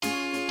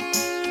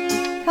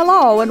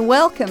Hello and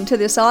welcome to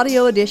this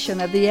audio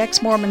edition of the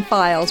Ex-Mormon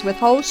Files with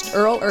host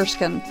Earl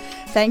Erskine.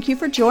 Thank you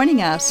for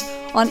joining us.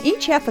 On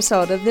each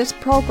episode of this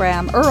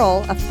program,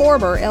 Earl, a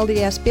former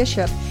LDS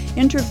bishop,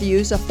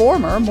 interviews a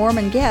former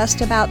Mormon guest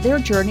about their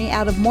journey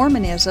out of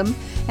Mormonism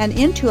and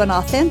into an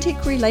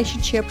authentic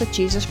relationship with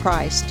Jesus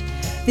Christ.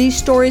 These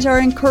stories are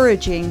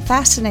encouraging,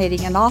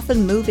 fascinating, and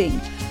often moving.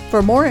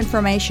 For more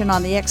information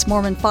on the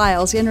Ex-Mormon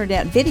Files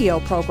internet video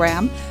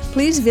program,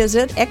 please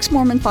visit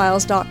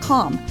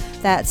exmormonfiles.com.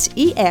 That's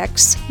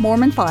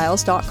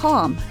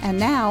exmormonfiles.com. And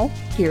now,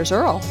 here's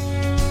Earl.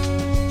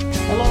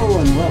 Hello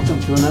and welcome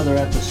to another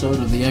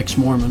episode of the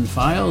Ex-Mormon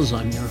Files.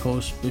 I'm your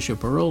host,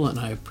 Bishop Earl, and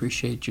I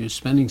appreciate you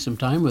spending some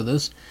time with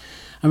us.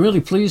 I'm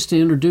really pleased to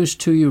introduce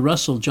to you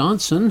Russell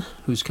Johnson,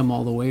 who's come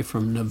all the way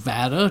from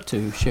Nevada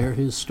to share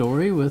his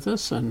story with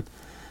us. And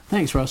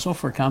thanks, Russell,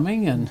 for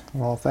coming. And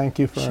well, thank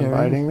you for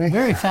inviting me.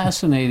 Very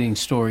fascinating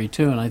story,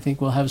 too, and I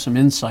think we'll have some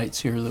insights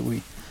here that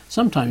we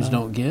sometimes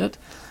don't get.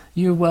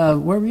 You, where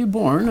were you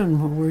born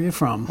and where were you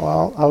from?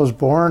 Well, I was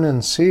born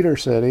in Cedar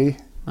City.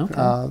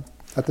 Okay.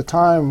 At the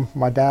time,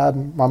 my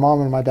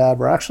mom and my dad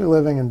were actually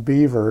living in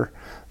Beaver,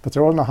 but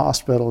there wasn't a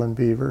hospital in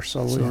Beaver,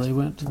 so we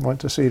went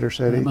to Cedar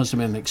City. It must have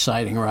been an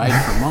exciting ride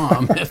for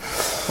Mom.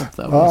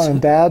 And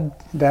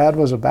Dad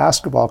was a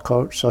basketball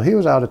coach, so he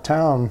was out of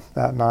town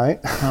that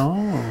night.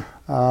 Oh.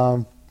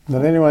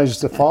 But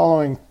anyways, the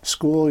following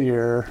school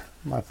year,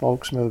 my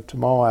folks moved to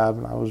Moab,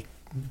 and I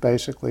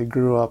basically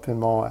grew up in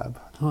Moab.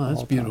 Oh,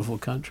 that's beautiful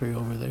country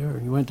over there.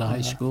 You went to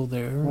high school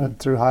there? Went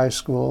through high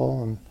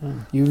school. And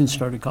you even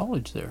started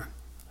college there.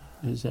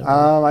 Is that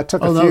right? I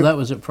took a few. No, that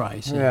was at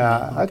Price.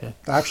 Yeah, okay.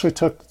 I actually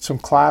took some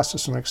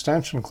classes, some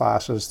extension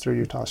classes through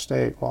Utah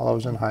State while I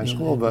was in high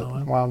school, but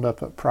wound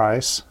up at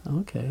Price.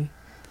 Okay.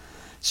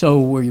 So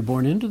were you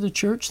born into the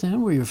church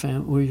then? Were your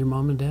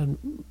mom and dad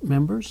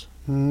members?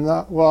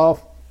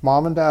 Well,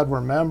 mom and dad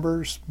were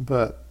members,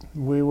 but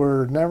we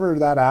were never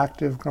that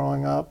active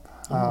growing up.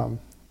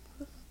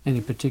 Any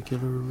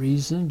particular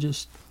reason?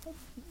 Just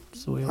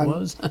the way it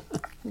was?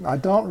 I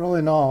don't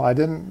really know. I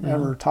didn't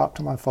ever talk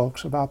to my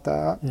folks about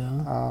that.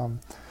 Yeah.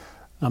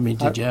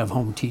 Did you have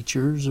home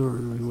teachers, or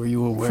were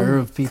you aware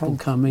of people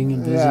coming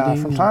and visiting?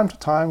 Yeah, from time to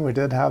time we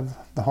did have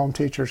the home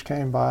teachers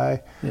came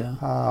by.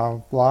 Yeah.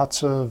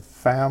 Lots of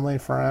family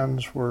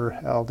friends were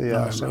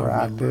LDS, they were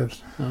active.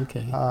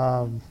 Okay.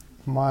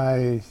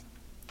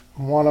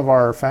 One of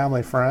our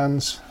family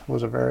friends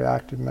was a very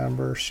active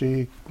member.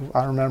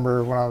 I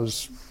remember when I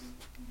was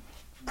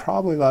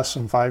probably less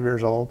than 5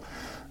 years old,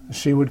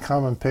 she would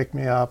come and pick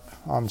me up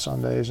on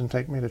Sundays and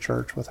take me to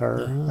church with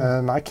her.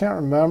 And I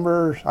don't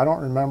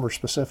remember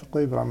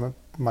specifically, but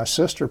my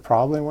sister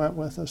probably went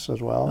with us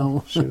as well.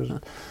 Oh. She was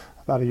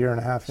about a year and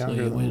a half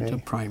younger than me. So you went to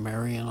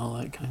primary and all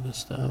that kind of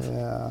stuff.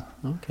 Yeah.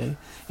 Okay.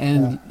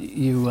 And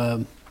you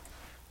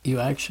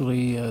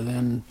actually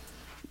then,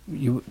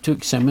 you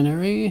took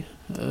seminary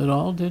at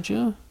all, did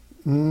you?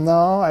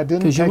 No, I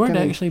didn't. Because you weren't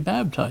actually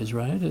baptized,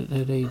 right,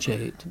 at age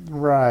 8?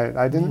 Right.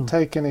 I didn't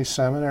take any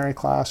seminary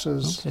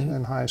classes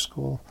in high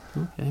school.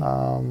 Okay.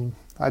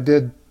 I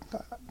did,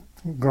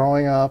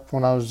 growing up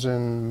when I was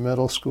in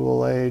middle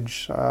school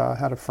age, I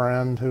had a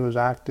friend who was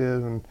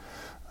active and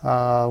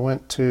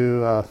went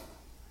to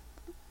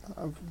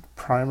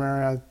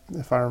primary,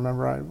 if I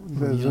remember right.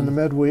 It was in the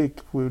midweek,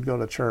 we would go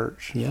to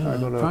church. Yeah,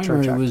 go to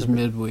primary church was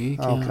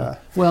midweek. Okay. Yeah.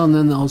 Well, and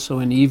then also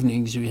in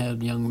evenings we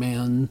had young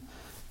men,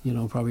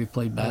 probably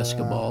played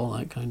basketball,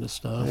 that kind of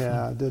stuff.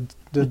 Yeah, I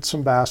did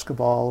some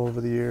basketball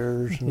over the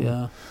years.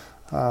 And,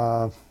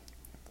 I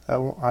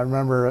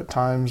remember at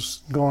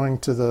times going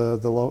to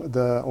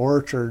the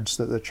orchards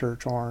that the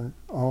church owned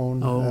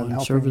and helping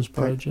service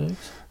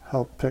projects.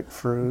 Help pick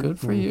fruit. Good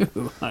for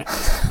you. I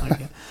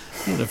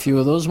had a few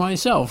of those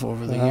myself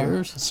over the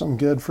years. Some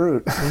good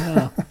fruit.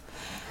 Yeah.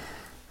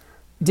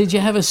 Did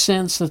you have a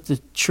sense that the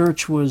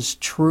church was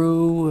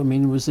true? I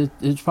mean,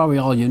 it's probably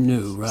all you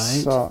knew, right?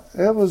 So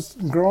it was,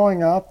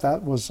 growing up,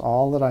 that was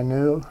all that I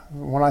knew.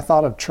 When I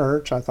thought of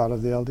church, I thought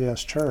of the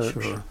LDS Church.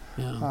 Sure,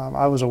 yeah.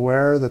 I was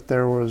aware that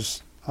there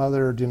was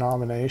other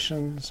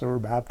denominations. There were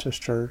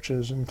Baptist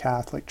churches and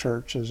Catholic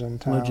churches in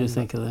town. What did you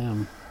think of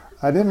them?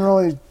 I didn't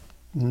really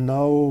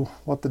know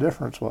what the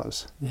difference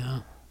was.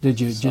 Yeah. Did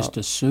you just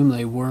assume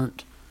they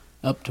weren't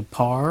up to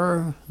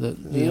par?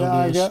 That the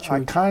LDS Church?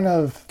 I kind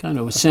of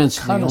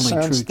sensed the only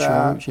sensed true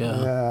that. church.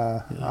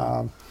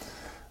 Yeah.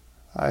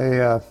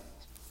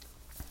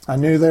 I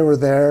knew they were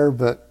there,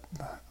 but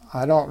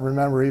I don't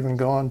remember even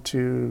going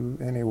to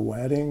any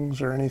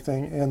weddings or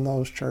anything in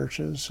those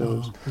churches. It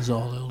was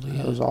all LDS.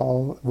 It was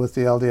all with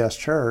the LDS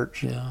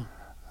Church. Yeah.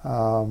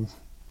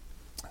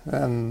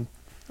 And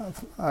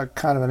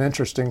kind of an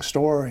interesting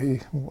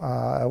story.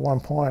 At one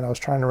point, I was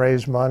trying to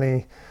raise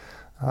money.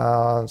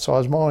 So I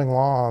was mowing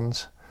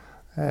lawns,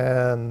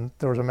 and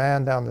there was a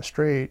man down the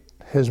street.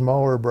 His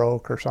mower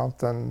broke or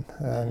something,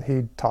 and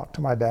he talked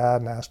to my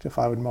dad and asked if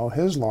I would mow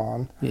his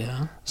lawn.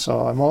 Yeah.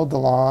 So I mowed the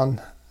lawn,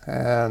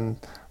 and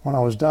when I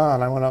was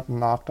done, I went up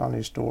and knocked on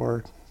his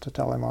door to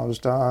tell him I was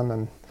done.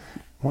 And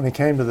when he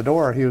came to the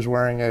door, he was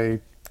wearing a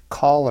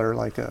collar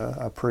like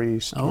a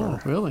priest. Oh,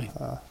 really?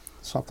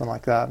 Something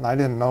like that. And I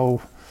didn't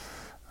know.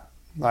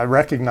 I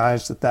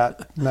recognized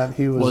that meant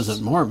he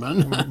wasn't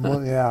Mormon.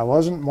 Well, yeah, I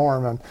wasn't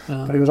Mormon,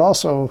 but he was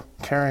also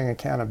carrying a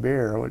can of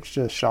beer, which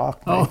just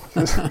shocked me.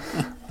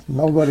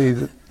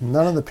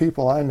 None of the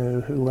people I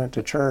knew who went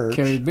to church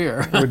carried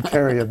beer. would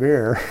carry a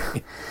beer.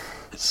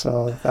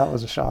 So that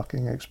was a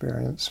shocking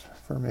experience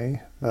for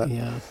me. But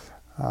yeah,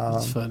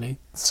 that's funny.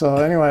 So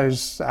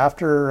anyways,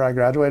 after I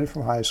graduated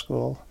from high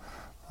school,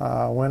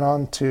 went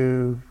on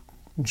to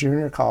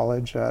junior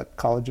college at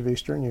College of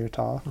Eastern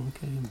Utah.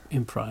 Okay,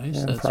 in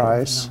Price. In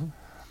Price.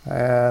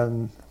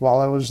 And while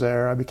I was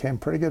there, I became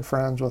pretty good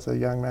friends with a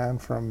young man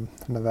from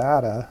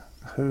Nevada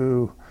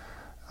who,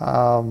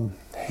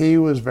 he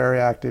was very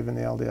active in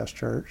the LDS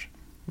Church.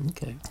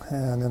 Okay.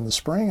 And in the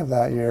spring of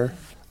that year,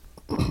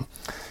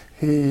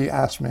 he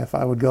asked me if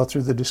I would go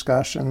through the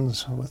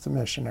discussions with the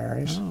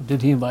missionaries. Oh,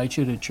 did he invite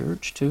you to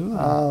church too?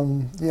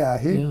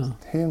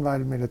 He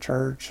invited me to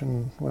church,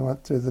 and we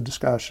went through the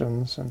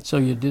discussions. And so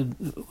you did,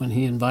 when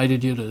he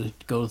invited you to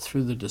go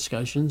through the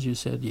discussions, you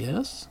said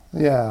yes?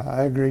 Yeah,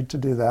 I agreed to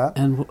do that.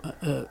 And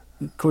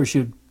of course,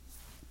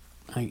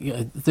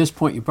 at this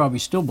point, you probably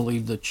still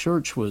believe the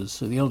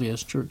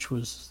LDS Church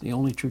was the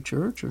only true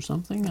church or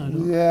something? I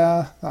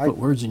don't put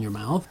words in your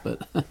mouth,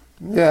 but...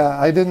 Yeah,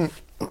 I didn't...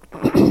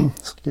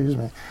 excuse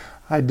me.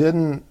 I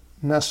didn't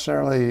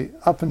necessarily,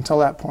 up until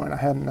that point, I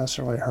hadn't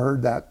necessarily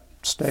heard that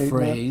statement.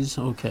 Phrase,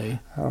 okay.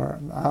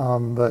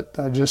 But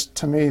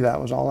to me,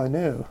 that was all I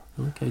knew.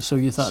 Okay, so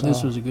you thought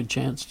this was a good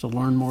chance to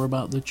learn more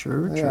about the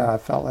church? Yeah, I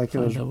felt like it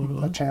was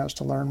a chance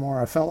to learn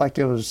more. I felt like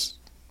it was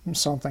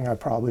something I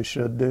probably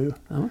should do.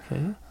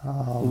 Okay.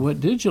 What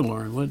did you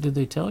learn? What did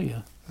they tell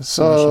you?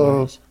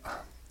 So,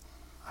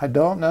 I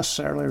don't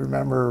necessarily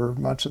remember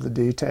much of the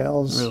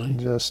details. Really?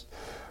 Just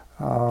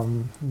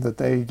that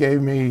they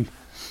gave me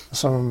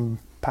some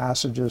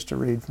passages to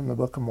read from the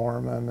Book of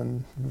Mormon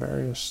and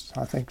various,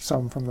 I think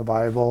some from the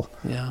Bible.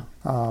 Yeah.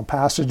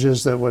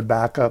 Passages that would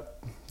back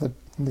up the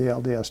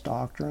LDS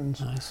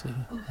doctrines. I see.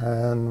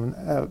 And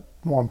at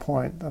one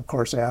point, of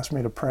course, they asked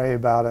me to pray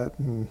about it.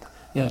 And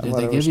did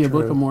they give you a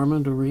Book of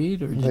Mormon to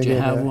read, or did you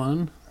have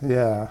one?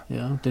 Yeah.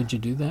 Yeah. Did you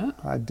do that?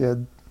 I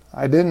did.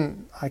 I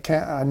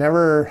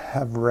never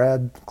have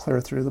read clear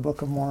through the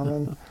Book of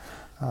Mormon,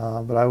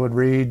 but I would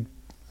read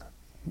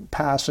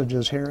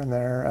passages here and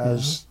there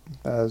as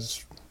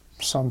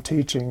some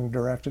teaching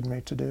directed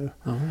me to do.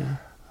 Oh,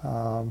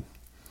 yeah.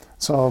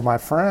 So my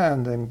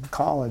friend in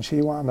college,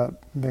 he wound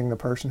up being the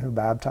person who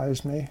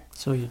baptized me.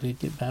 So you did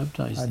get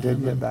baptized. I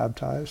did get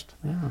baptized.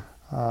 Yeah.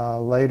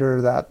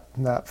 Later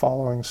that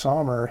following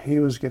summer, he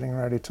was getting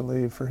ready to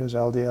leave for his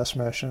LDS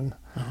mission.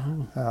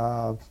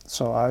 Oh.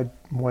 So I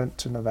went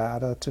to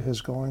Nevada to his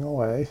going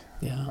away.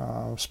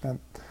 Yeah.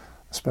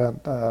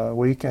 Spent a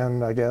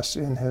weekend, I guess,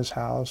 in his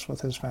house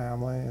with his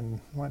family,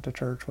 and went to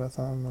church with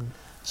him. And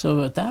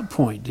so at that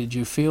point, did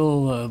you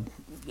feel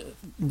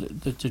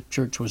that the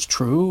church was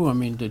true? I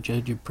mean,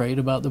 had you prayed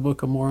about the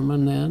Book of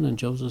Mormon then, and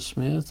Joseph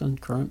Smith,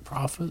 and current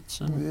prophets,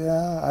 and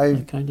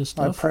that kind of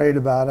stuff? I prayed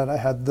about it. I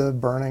had the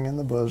burning in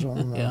the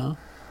bosom. Yeah.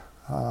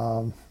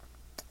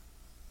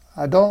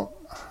 I don't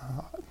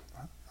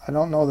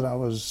know that I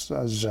was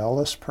a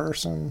zealous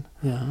person.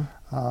 Yeah.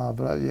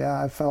 But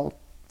I felt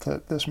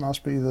that this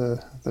must be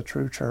the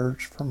true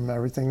church from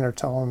everything they're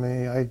telling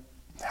me. I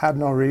had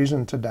no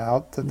reason to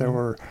doubt that there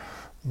were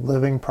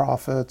living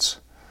prophets,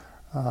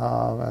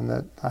 and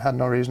that I had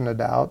no reason to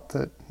doubt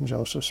that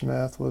Joseph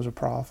Smith was a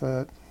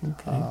prophet.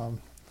 Okay.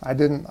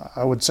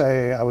 I would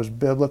say I was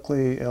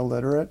biblically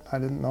illiterate. I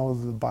didn't know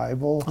the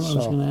Bible. I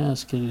was going to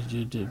ask,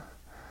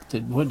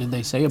 what did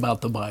they say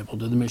about the Bible?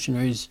 Did the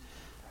missionaries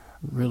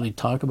really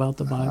talk about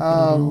the Bible at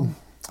all?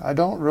 I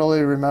don't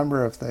really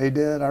remember if they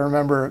did. I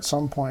remember at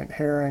some point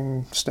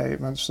hearing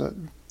statements that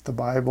the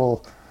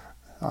Bible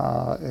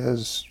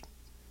is,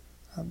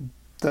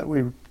 that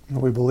we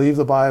believe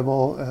the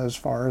Bible as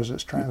far as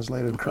it's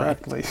translated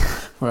correctly.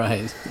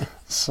 Right.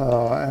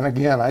 So, and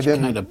again, I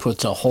didn't... kind of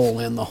puts a hole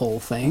in the whole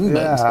thing.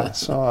 Yeah,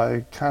 so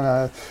I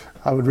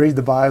would read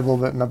the Bible,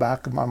 but in the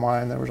back of my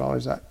mind there was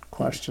always that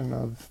question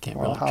of,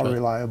 how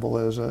reliable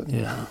is it?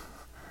 Yeah.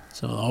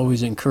 So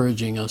always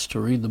encouraging us to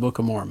read the Book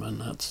of Mormon.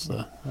 That's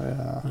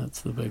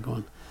the big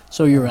one.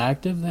 So you're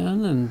active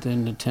then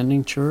and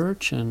attending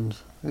church and...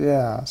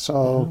 Yeah,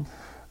 so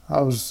I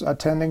was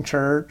attending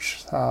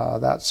church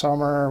that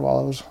summer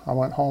while I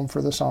went home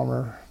for the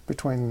summer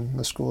between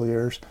the school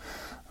years.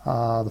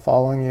 The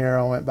following year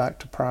I went back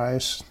to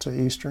Price to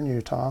Eastern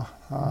Utah.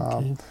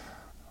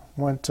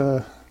 Went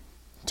to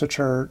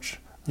church.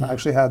 Yeah. I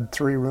actually had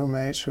 3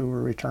 roommates who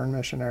were returned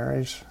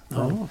missionaries.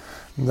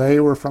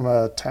 They were from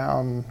a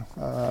town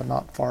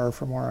not far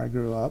from where I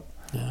grew up.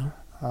 Yeah.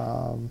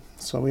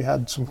 So we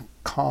had some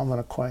common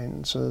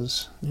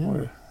acquaintances.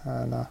 Yeah.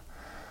 And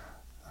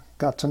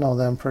got to know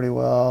them pretty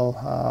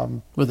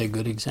well. Were they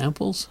good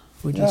examples,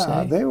 would you say?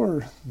 Yeah, they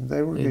were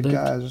good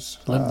guys.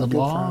 Lived the good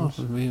law. friends.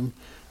 I mean,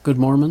 good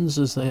Mormons,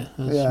 as they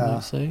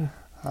say.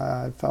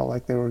 I felt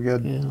like they were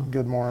good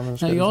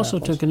Mormons. Now, good you also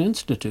examples. took an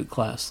institute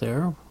class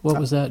there. What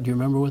was that? Do you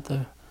remember what it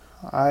was?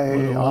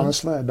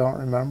 Honestly, I don't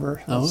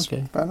remember. Oh, It's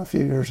okay. been a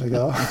few years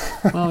ago.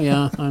 Well,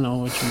 yeah, I know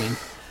what you mean.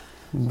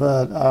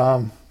 But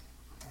I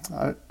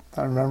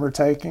remember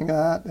taking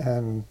that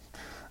and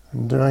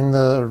doing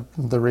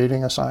the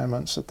reading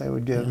assignments that they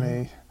would give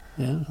me.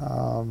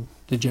 Yeah.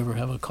 Did you ever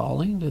have a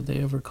calling? Did they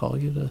ever call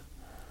you to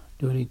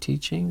do any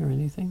teaching or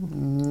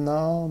anything?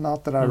 No,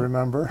 not that I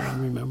remember. I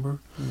don't remember.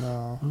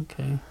 No.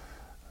 Okay.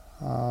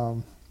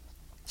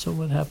 So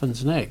what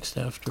happens next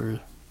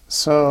after?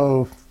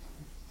 So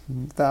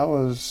that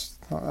was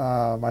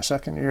my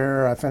second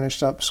year. I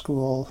finished up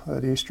school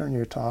at Eastern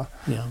Utah.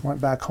 Yeah. Went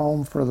back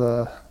home for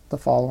the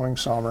following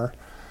summer.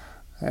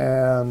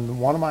 And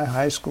one of my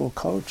high school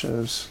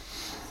coaches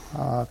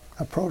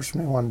approached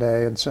me one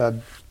day and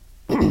said,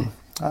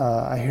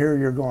 I hear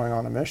you're going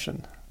on a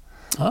mission.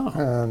 Oh.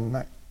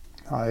 And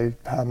I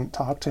hadn't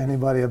talked to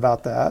anybody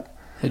about that.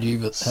 Had you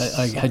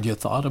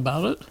thought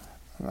about it?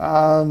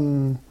 I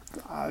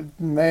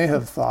may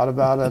have thought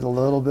about it a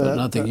little bit. But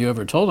nothing you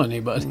ever told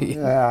anybody.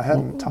 Yeah, I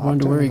hadn't talked to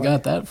Wonder where anybody. you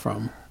got that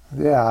from.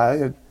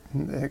 Yeah,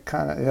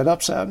 it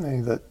upset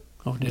me that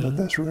Did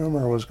this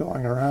rumor was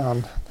going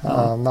around.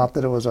 Not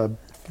that it was a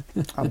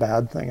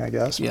bad thing, I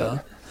guess. Yeah.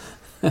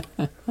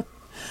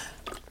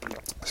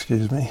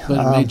 Excuse me.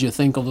 But it made you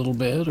think a little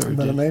bit,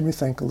 But it made me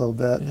think a little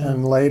bit. Yeah.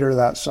 And later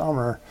that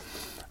summer,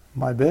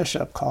 my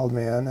bishop called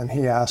me in and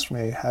he asked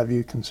me, "Have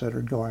you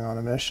considered going on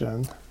a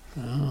mission?"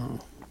 Oh.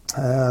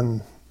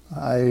 And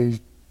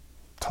I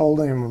told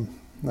him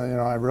that,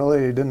 I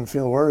really didn't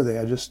feel worthy.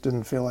 I just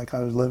didn't feel like I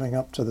was living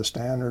up to the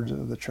standards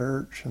of the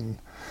church, and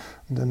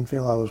didn't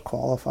feel I was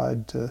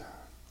qualified to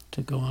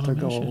go on a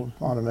mission.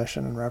 Go on a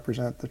mission and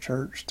represent the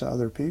church to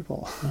other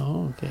people.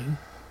 Oh, okay.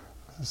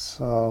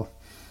 So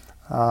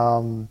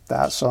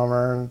that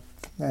summer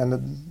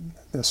ended.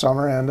 The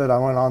summer ended. I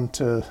went on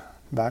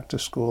back to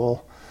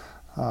school.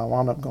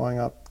 Wound up going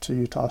up to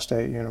Utah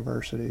State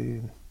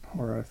University,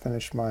 where I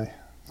finished my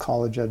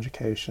college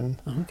education.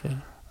 Okay.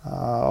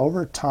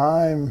 Over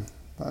time,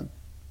 I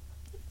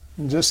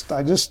just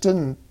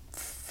didn't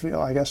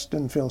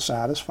feel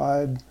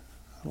satisfied.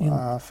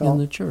 In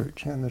the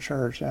church. In the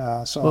church,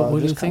 yeah. So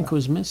What do you think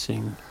was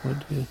missing?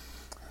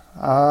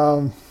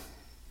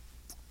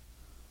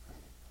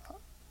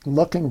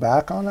 Looking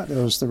back on it,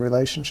 it was the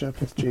relationship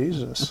with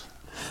Jesus.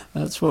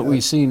 That's what we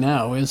see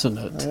now, isn't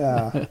it?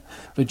 Yeah.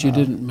 But you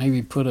didn't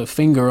maybe put a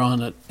finger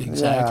on it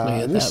exactly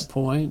at that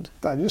point.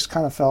 I just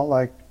kind of felt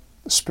like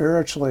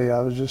spiritually,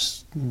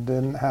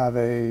 didn't have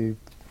a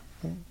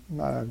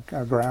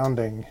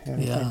grounding,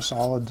 anything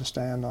solid to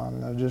stand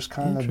on. I just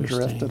kind of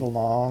drifted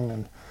along,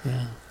 and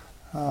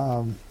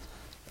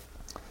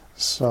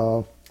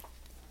so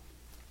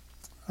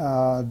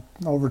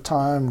over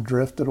time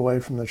drifted away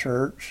from the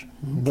church.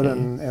 Okay. But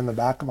in the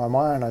back of my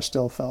mind, I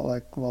still felt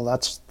like, well,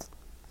 that's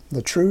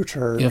the true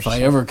church. If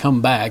I ever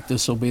come back,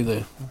 this will be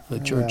the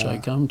church I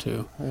come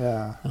to.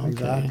 Yeah, okay.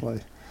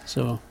 Exactly.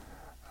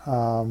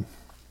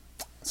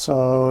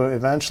 So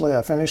eventually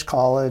I finished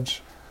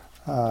college,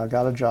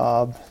 got a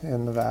job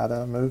in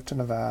Nevada, moved to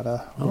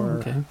Nevada,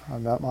 where I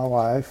met my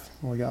wife,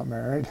 and we got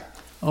married.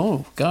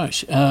 Oh,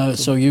 gosh.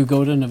 So you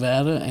go to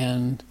Nevada,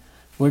 and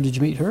where did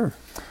you meet her?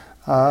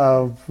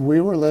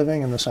 We were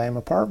living in the same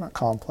apartment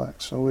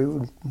complex, so we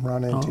would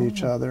run into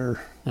each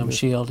other. Now, was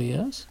she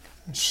LDS?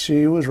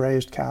 She was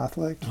raised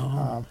Catholic.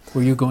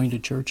 Were you going to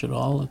church at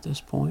all at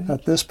this point?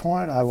 At this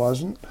point, I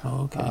wasn't.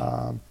 Oh,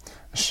 okay.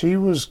 She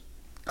was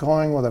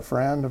going with a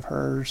friend of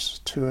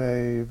hers to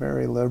a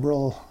very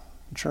liberal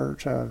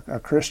church, a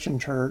Christian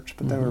church,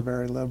 but they were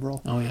very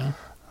liberal. Oh, yeah.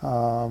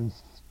 I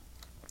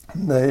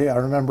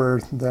remember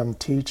them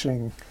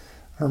teaching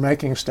or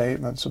making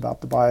statements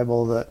about the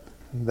Bible that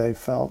they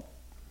felt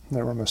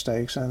there were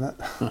mistakes in it,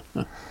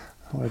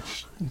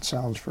 which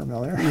sounds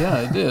familiar.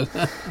 Yeah, it did.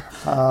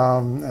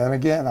 And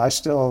again, I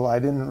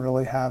didn't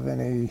really have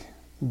any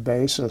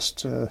basis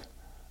to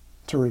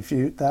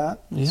refute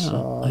that. Yeah,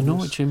 so I know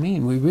what you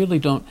mean. We really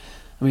don't.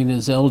 I mean,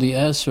 as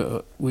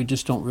LDS, we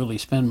just don't really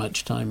spend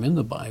much time in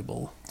the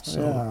Bible.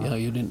 So,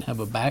 you didn't have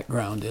a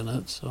background in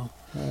it, so.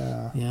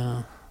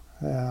 Yeah.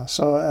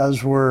 So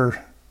as we're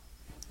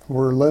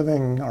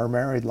living our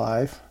married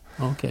life,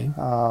 okay,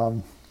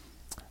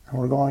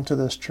 we're going to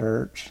this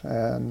church,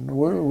 and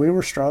we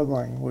were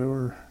struggling. We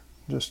were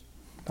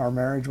our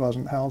marriage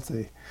wasn't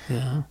healthy.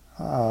 Yeah.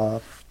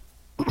 My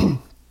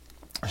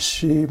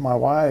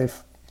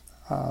wife,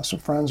 some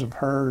friends of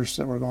hers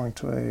that were going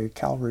to a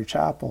Calvary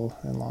Chapel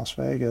in Las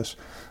Vegas,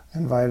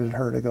 invited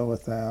her to go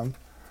with them.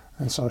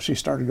 And so she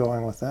started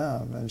going with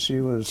them, and she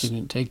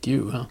didn't take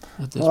you, huh,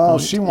 at this point? Well,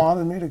 she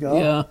wanted me to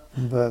go,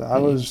 but I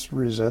was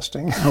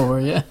resisting. Oh, were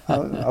you?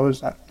 I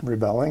was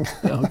rebelling.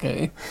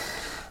 Okay.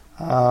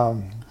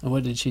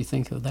 What did she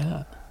think of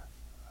that?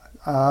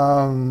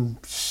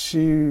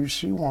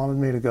 She wanted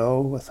me to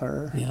go with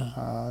her.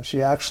 Yeah.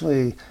 She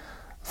actually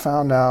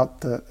found out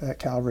that at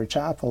Calvary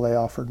Chapel they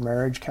offered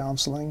marriage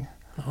counseling.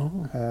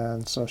 Oh.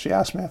 And so she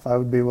asked me if I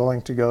would be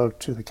willing to go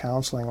to the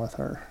counseling with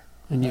her.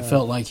 And you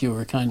felt like you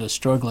were kind of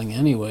struggling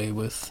anyway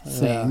with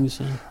things.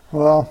 Yeah.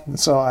 Well,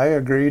 so I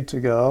agreed to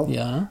go.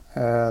 Yeah.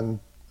 And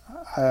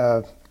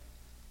I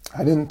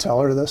didn't tell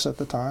her this at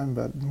the time,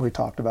 but we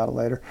talked about it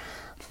later.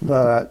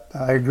 But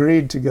I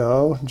agreed to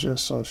go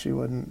just so she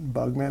wouldn't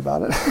bug me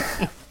about it.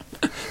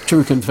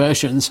 True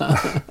confessions.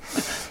 Huh?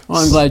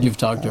 Well, I'm glad you've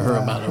talked to her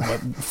about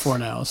it before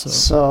now.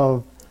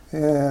 So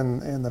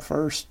in the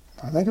first,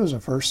 I think it was the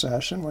first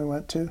session we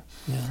went to,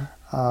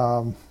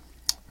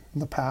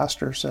 the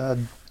pastor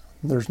said,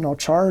 there's no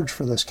charge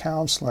for this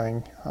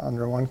counseling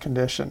under one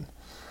condition.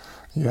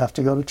 You have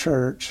to go to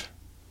church,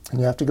 and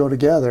you have to go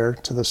together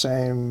to the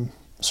same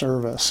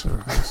service.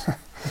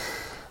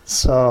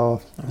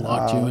 So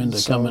locked you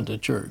into coming to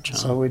church. Huh?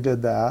 So we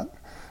did that,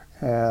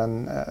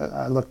 and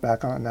I look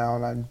back on it now,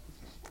 and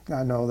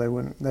I know they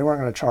weren't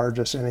going to charge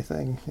us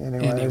anything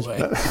anyways.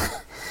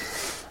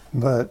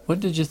 But what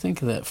did you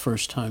think of that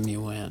first time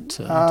you went?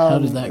 How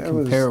did that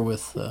compare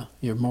with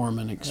your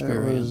Mormon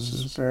experiences?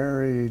 It was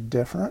very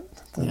different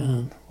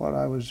than what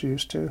I was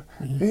used to.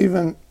 Yeah.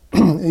 Even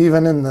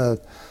in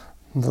the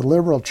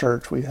liberal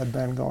church we had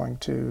been going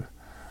to,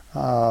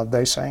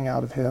 they sang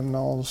out of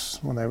hymnals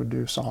when they would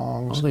do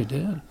songs. Oh, they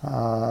did?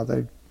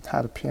 They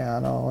had a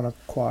piano and a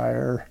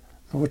choir,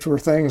 which were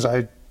things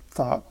I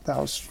thought that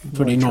was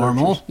pretty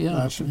normal. Yeah,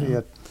 that should be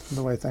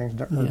the way things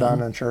are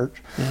done in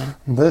church. Yeah.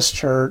 This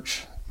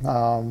church,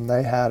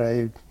 they had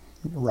a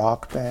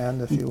rock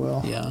band, if you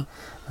will. Yeah,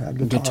 they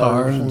had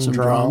guitar and some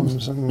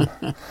drums. And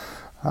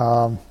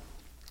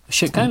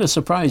kind of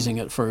surprising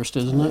at first,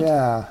 isn't it?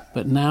 Yeah.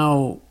 But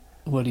now,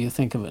 what do you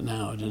think of it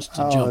now? Just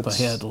to jump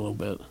ahead a little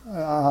bit.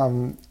 I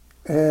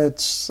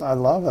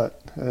love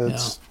it.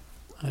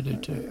 I do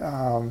too.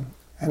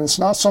 And it's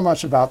not so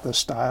much about the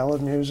style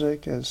of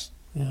music as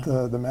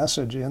the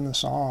message in the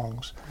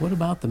songs. What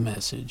about the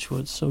message?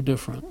 What's so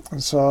different?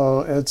 And so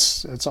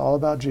it's all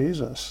about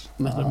Jesus.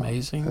 Isn't that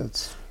amazing?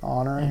 It's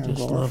honoring and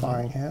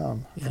glorifying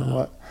Him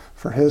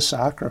for His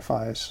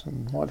sacrifice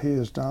and what He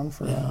has done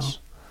for us.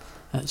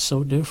 That's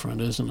so different,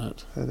 isn't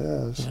it? It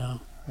is.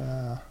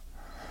 Yeah.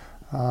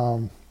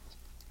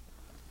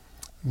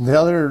 The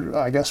other,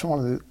 I guess,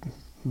 one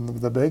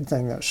of the big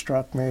thing that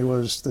struck me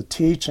was the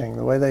teaching,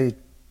 the way they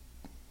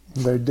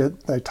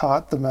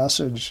taught the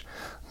message.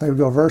 They would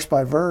go verse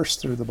by verse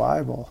through the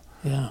Bible.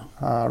 Yeah.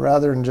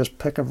 Rather than just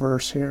pick a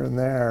verse here and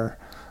there,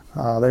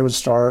 they would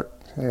start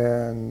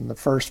in the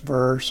first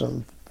verse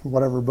of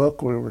whatever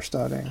book we were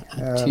studying,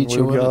 and teach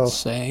you what it's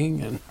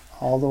saying, and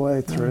all the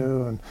way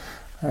through,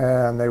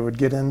 and they would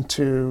get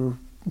into.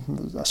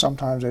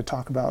 Sometimes they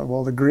talk about,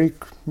 well, the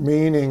Greek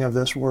meaning of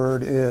this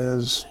word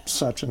is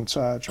such and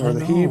such, or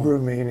the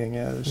Hebrew meaning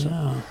is.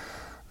 Yeah.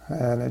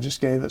 And it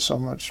just gave it so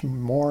much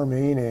more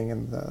meaning,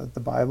 and the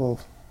Bible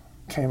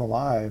came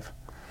alive.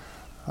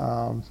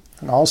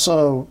 And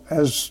also,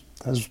 as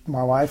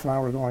my wife and I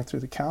were going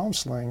through the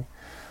counseling,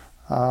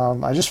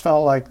 I just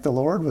felt like the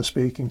Lord was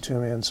speaking to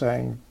me and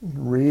saying,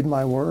 read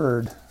my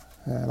word,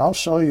 and I'll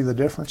show you the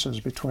differences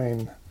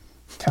between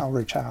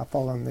Calvary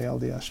Chapel and the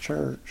LDS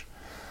Church.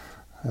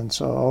 And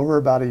so over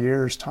about a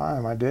year's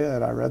time, I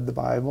did. I read the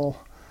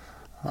Bible,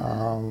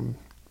 and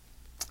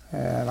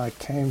I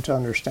came to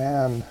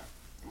understand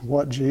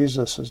what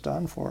Jesus has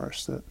done for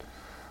us,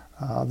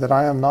 that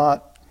I am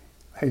not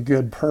a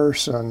good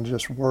person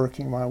just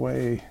working my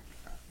way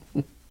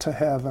to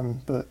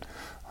heaven, but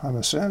I'm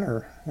a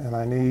sinner, and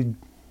I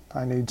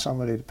need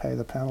somebody to pay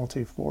the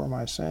penalty for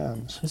my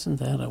sins. Isn't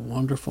that a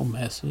wonderful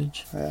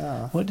message?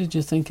 Yeah. What did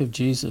you think of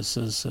Jesus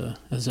as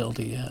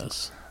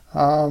LDS?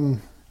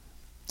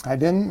 I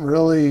didn't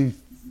really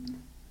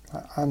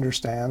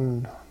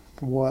understand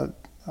what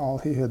all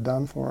he had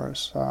done for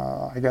us.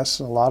 I guess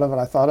a lot of it,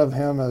 I thought of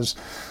him as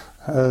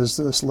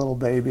this little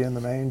baby in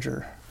the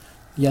manger.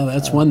 Yeah,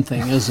 that's one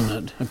thing, isn't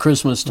it? At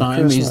Christmas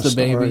time, he's the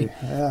baby.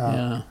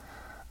 Yeah.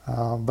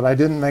 But I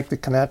didn't make the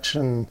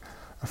connection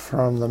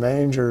from the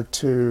manger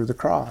to the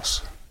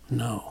cross.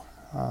 No.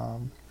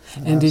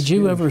 And did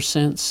you ever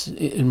sense,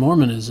 in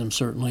Mormonism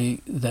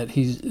certainly, that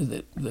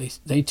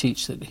they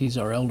teach that he's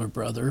our elder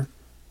brother?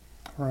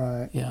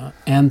 Right. Yeah,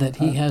 and that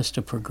he has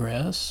to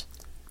progress.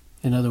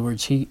 In other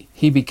words,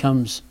 he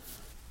becomes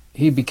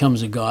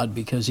a god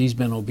because he's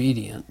been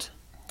obedient.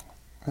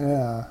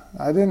 Yeah,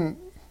 I didn't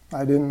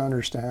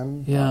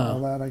understand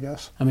all that, I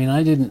guess. I mean,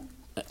 I didn't.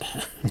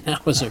 Now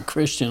as a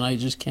Christian, I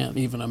just can't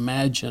even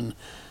imagine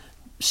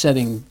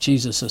setting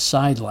Jesus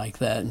aside like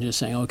that and just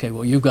saying, okay,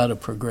 well, you've got to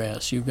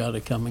progress. You've got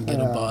to come and get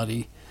a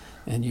body,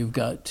 and you've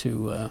got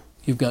to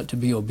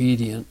be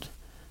obedient.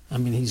 I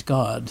mean, he's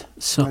God,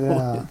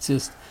 so it's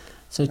just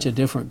such a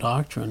different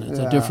doctrine. It's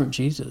a different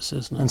Jesus,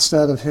 isn't it?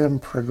 Instead of him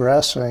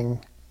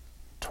progressing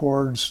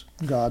towards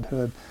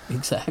godhood,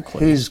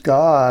 exactly, he's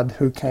God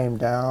who came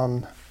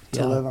down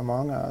to live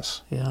among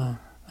us. Yeah,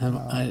 and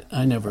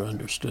I never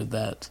understood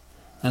that,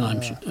 and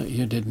I'm sure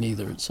you didn't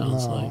either. It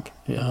sounds like.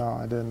 Yeah. No,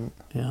 I didn't.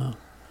 Yeah.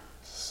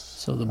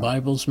 So the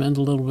Bible's meant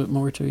a little bit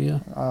more to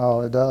you?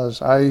 Oh, it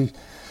does.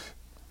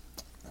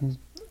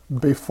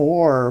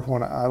 Before,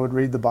 when I would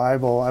read the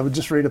Bible, I would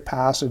just read a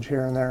passage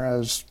here and there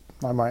as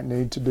I might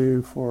need to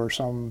do for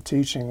some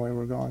teaching we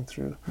were going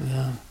through.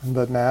 Yeah.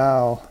 But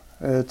now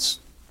it's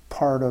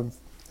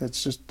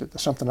just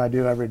something I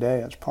do every day.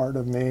 It's part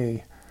of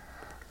me.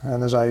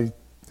 And as I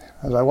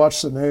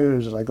watch the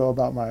news, as I go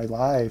about my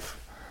life,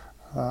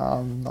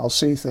 I'll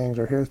see things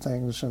or hear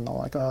things, and I'm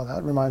like, oh,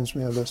 that reminds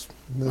me of this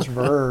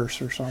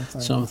verse or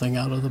something. Something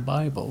out of the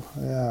Bible.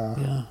 Yeah.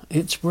 Yeah.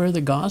 It's where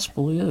the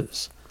gospel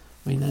is.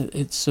 I mean,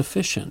 it's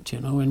sufficient,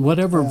 in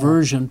whatever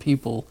version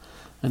people,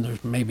 and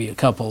there's maybe a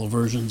couple of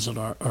versions that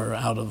are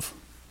out of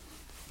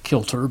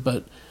kilter,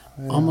 but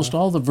almost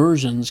all the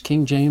versions,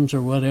 King James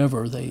or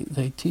whatever,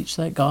 they teach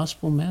that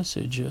gospel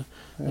message,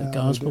 the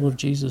gospel of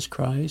Jesus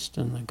Christ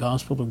and the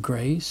gospel of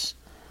grace.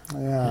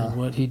 Yeah. And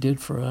what he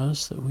did for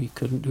us that we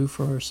couldn't do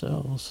for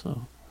ourselves.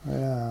 So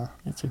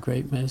it's a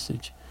great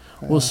message.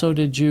 Yeah. Well, so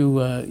did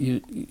you,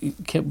 you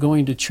kept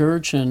going to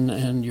church,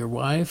 and your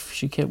wife,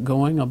 she kept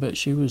going. I'll bet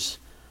she was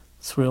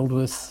thrilled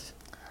with,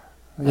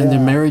 and the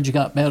marriage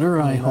got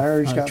better, I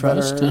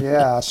trust. Better,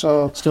 yeah.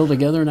 So still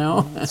together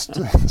now?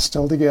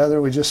 Still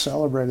together. We just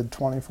celebrated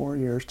 24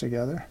 years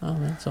together. Oh,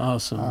 that's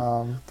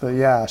awesome. But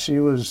yeah, she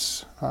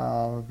was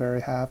very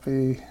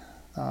happy.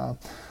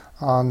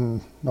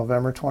 On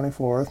November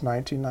 24th,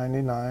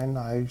 1999,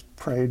 I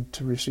prayed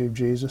to receive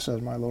Jesus as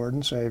my Lord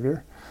and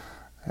Savior.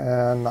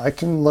 And I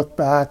can look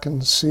back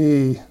and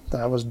see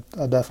that was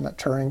a definite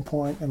turning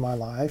point in my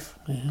life.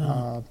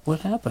 Yeah.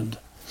 What happened?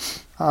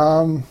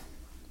 I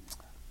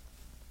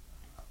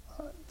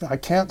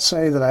can't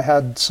say that I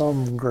had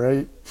some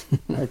great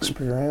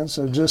experience.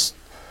 It just,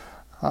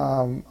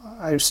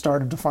 I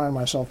started to find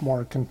myself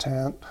more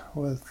content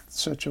with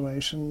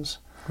situations.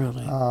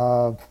 Really?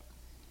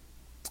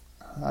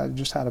 I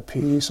just had a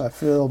peace. I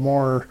feel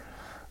more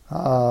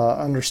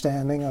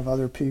understanding of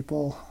other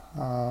people.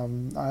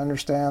 I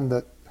understand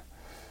that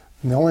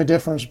the only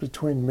difference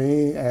between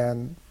me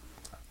and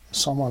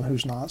someone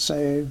who's not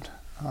saved,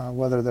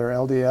 whether they're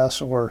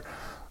LDS or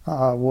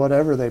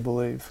whatever they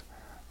believe,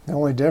 the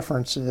only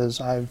difference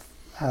is I've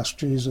asked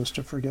Jesus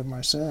to forgive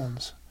my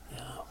sins.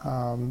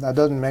 Yeah. That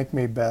doesn't make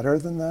me better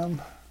than them.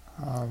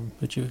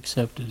 But you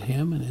accepted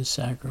him and his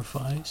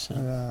sacrifice.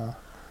 And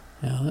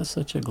yeah, that's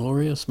such a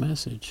glorious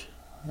message.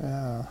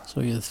 Yeah.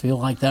 So you feel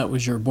like that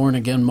was your born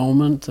again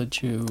moment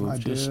that you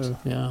do.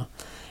 Yeah.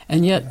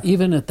 And yet,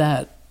 even at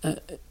that,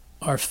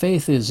 our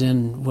faith is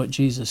in what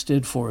Jesus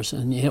did for us,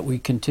 and yet we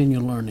continue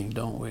learning,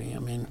 don't we? I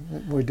mean,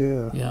 we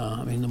do. Yeah.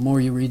 I mean, the more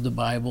you read the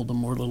Bible, the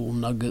more little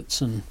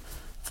nuggets and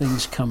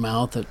things come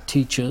out that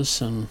teach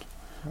us and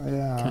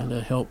kind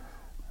of help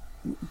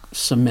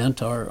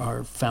cement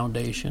our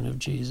foundation of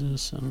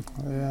Jesus. And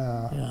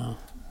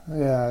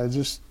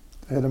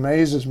it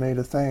amazes me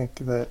to think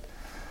that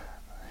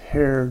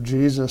here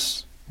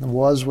Jesus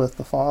was with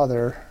the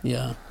Father,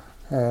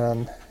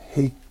 and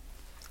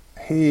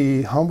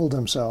he humbled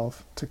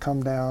himself to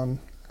come down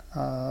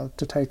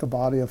to take a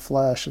body of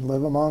flesh and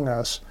live among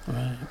us,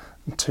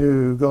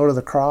 to go to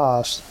the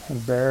cross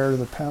and bear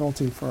the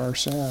penalty for our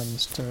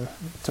sins, to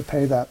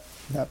pay that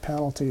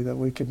penalty that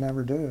we could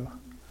never do.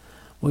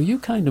 Well, you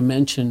kind of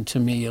mentioned to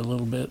me a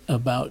little bit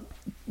about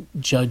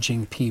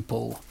judging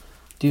people.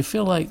 Do you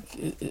feel like,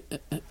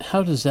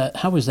 how is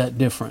that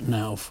different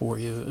now for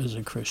you as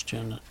a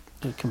Christian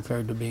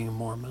compared to being a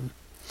Mormon?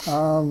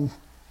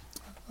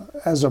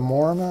 As a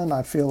Mormon,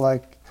 I feel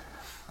like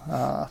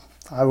I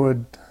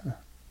would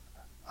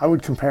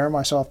compare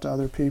myself to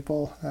other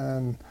people,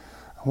 and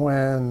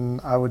when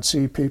I would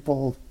see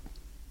people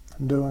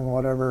doing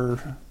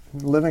whatever,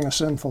 living a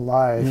sinful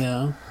life,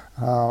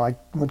 I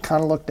would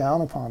kind of look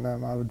down upon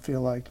them. I would feel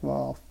like,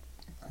 well,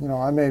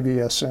 I may be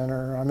a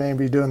sinner, I may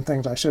be doing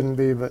things I shouldn't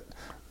be, but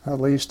at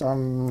least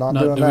I'm not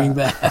doing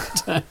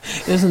that.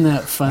 Isn't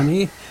that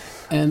funny?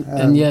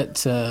 And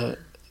yet,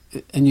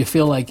 and you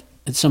feel like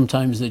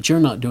sometimes that you're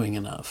not doing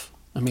enough.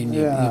 I mean,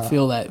 you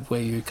feel that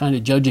way. You're kind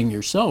of judging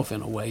yourself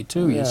in a way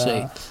too. You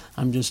say,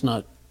 I'm just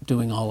not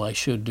doing all I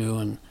should do,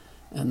 and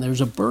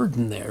there's a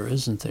burden there,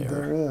 isn't there?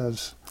 There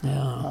is.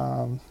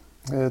 Yeah.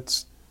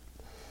 It's,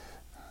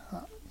 I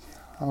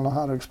don't know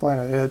how to explain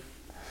it.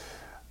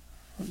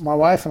 My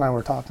wife and I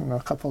were talking a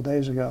couple of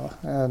days ago,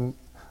 and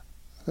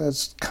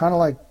it's kind of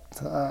like,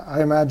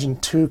 I imagine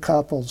two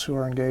couples who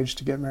are engaged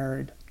to get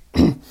married.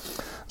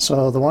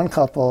 So the one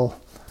couple,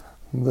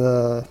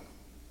 the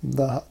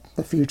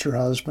future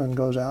husband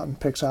goes out and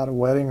picks out a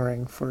wedding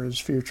ring for his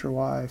future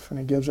wife, and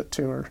he gives it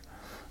to her.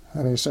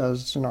 And he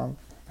says,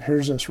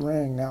 here's this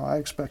ring. Now I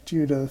expect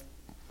you to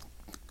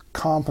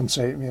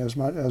compensate me as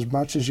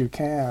much as you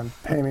can,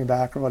 pay me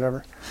back or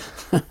whatever.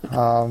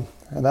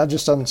 And that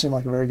just doesn't seem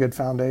like a very good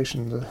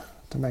foundation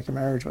to make a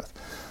marriage with.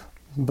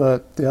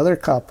 But the other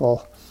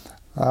couple,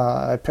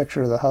 I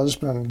picture the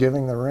husband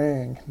giving the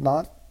ring,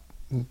 not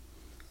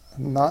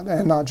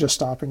just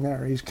stopping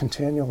there. He's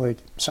continually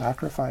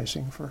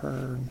sacrificing for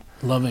her, and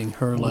loving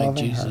her like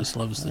Jesus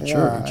loves the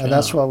church. And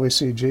that's what we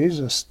see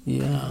Jesus. He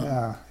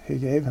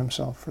gave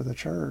himself for the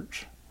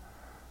church.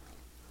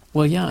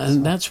 Well,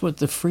 and that's what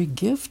the free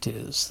gift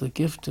is, the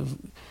gift of,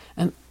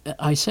 and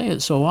I say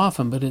it so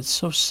often, but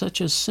it's such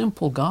a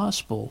simple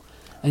gospel,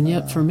 And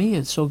yet for me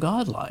it's so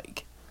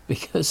godlike,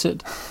 because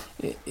it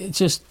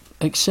just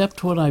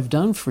accept what I've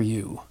done for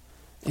you,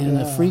 and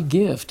a free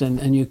gift,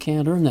 and you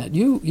can't earn that.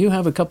 You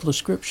have a couple of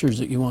scriptures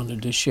that you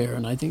wanted to share,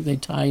 and I think they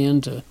tie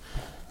into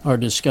our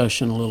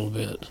discussion a little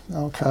bit.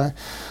 Okay.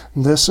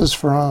 This is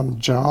from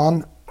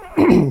John,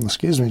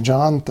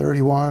 John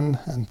 31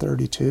 and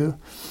 32.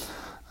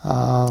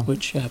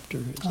 Which chapter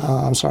is it?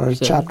 I'm sorry,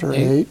 chapter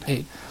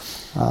 8.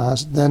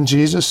 Then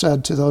Jesus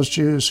said to those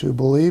Jews who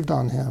believed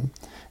on him,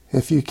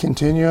 "If you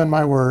continue in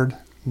my word,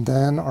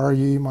 then are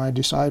ye my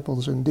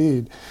disciples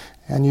indeed,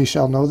 and ye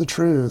shall know the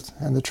truth,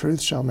 and the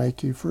truth shall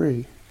make you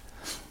free."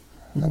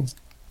 And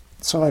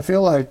so I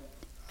feel like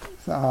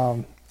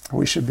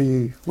we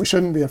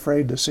shouldn't be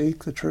afraid to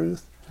seek the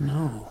truth.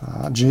 No.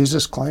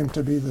 Jesus claimed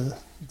to be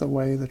the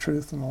way, the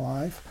truth, and the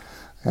life,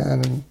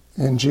 and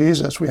in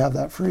Jesus we have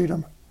that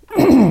freedom.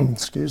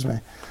 Excuse me.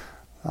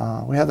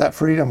 We have that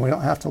freedom. We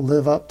don't have to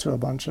live up to a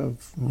bunch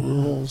of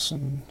rules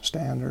and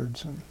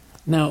standards.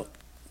 Now,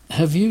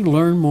 have you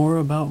learned more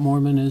about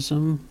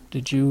Mormonism?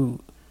 Did you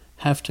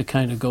have to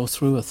kind of go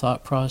through a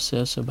thought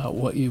process about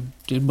what you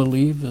did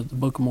believe, the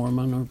Book of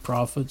Mormon or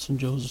prophets and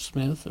Joseph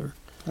Smith, or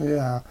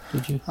Yeah.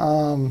 did you?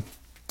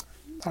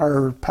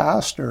 Our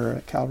pastor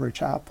at Calvary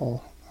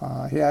Chapel,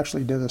 he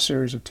actually did a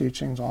series of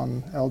teachings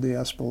on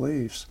LDS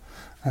beliefs,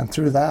 and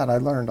through that I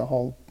learned a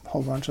whole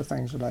bunch of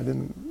things that I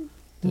didn't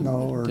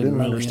know or didn't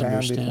really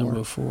understand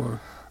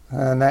before.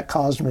 And that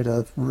caused me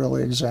to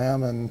really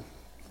examine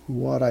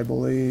what I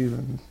believe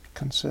and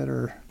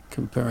consider.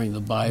 Comparing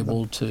the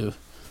Bible to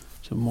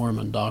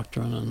Mormon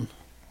doctrine, and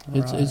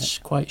it's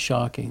quite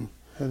shocking.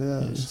 It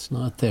is. It's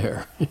not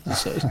there.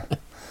 So,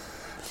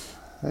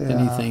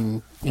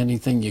 Yeah.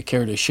 anything you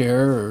care to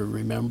share or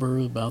remember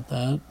about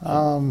that?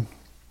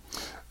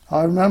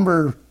 I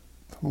remember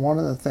one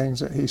of the things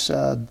that he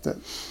said that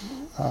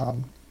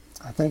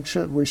I think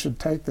we should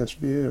take this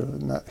view.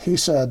 And that he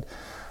said,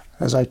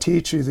 as I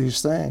teach you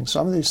these things,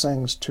 some of these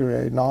things to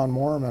a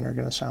non-Mormon are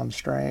going to sound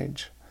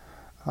strange.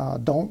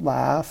 Don't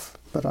laugh,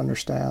 but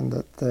understand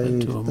that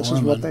this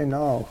is what they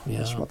know. Yeah.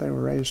 This is what they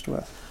were raised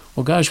with.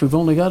 Well, gosh, we've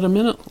only got a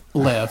minute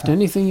left.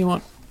 Anything you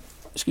want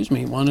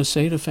to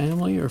say to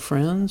family or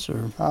friends?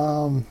 Or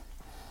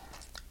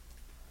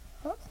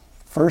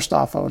First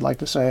off, I would like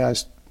to say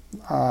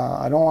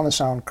I don't want to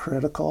sound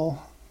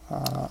critical.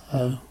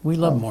 We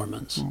love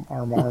Mormons.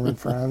 Our Mormon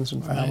friends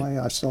and family.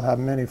 Right. I still have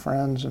many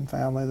friends and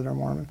family that are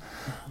Mormon.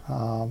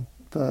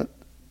 But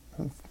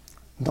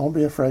don't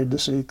be afraid to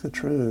seek the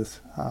truth.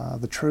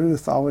 The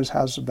truth always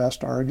has the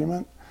best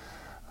argument.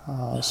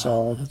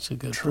 So that's a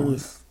good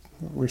truth,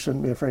 we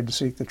shouldn't be afraid to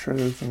seek the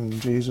truth,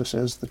 and Jesus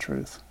is the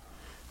truth.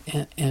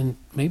 And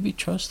maybe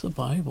trust the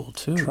Bible,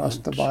 too.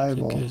 Trust the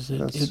Bible. Because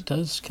it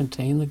does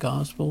contain the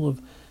gospel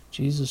of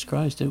Jesus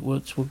Christ. It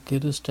will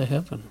get us to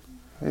heaven.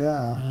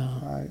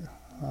 Yeah.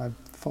 I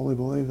fully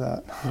believe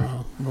that.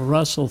 Well,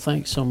 Russell,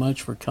 thanks so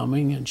much for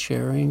coming and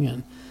sharing.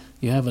 And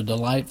you have a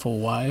delightful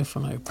wife,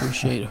 and I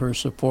appreciate her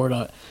support.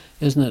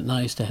 Isn't it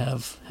nice to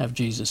have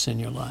Jesus in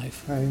your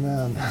life?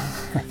 Amen.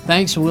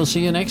 Thanks, and we'll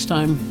see you next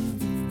time.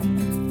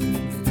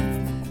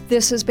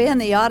 This has been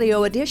the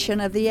audio edition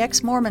of the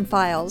Ex-Mormon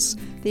Files.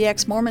 The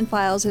Ex-Mormon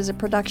Files is a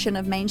production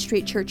of Main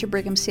Street Church of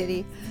Brigham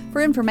City.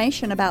 For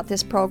information about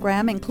this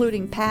program,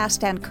 including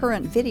past and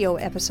current video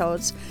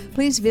episodes,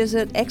 please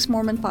visit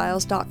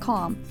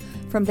exmormonfiles.com.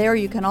 From there,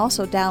 you can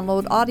also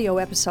download audio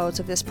episodes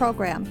of this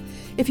program.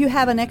 If you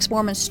have an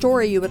Ex-Mormon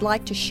story you would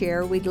like to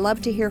share, we'd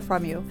love to hear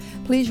from you.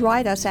 Please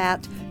write us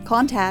at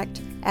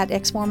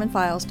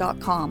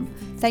contact@exmormonfiles.com.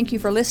 Thank you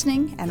for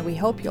listening, and we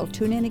hope you'll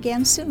tune in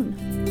again soon.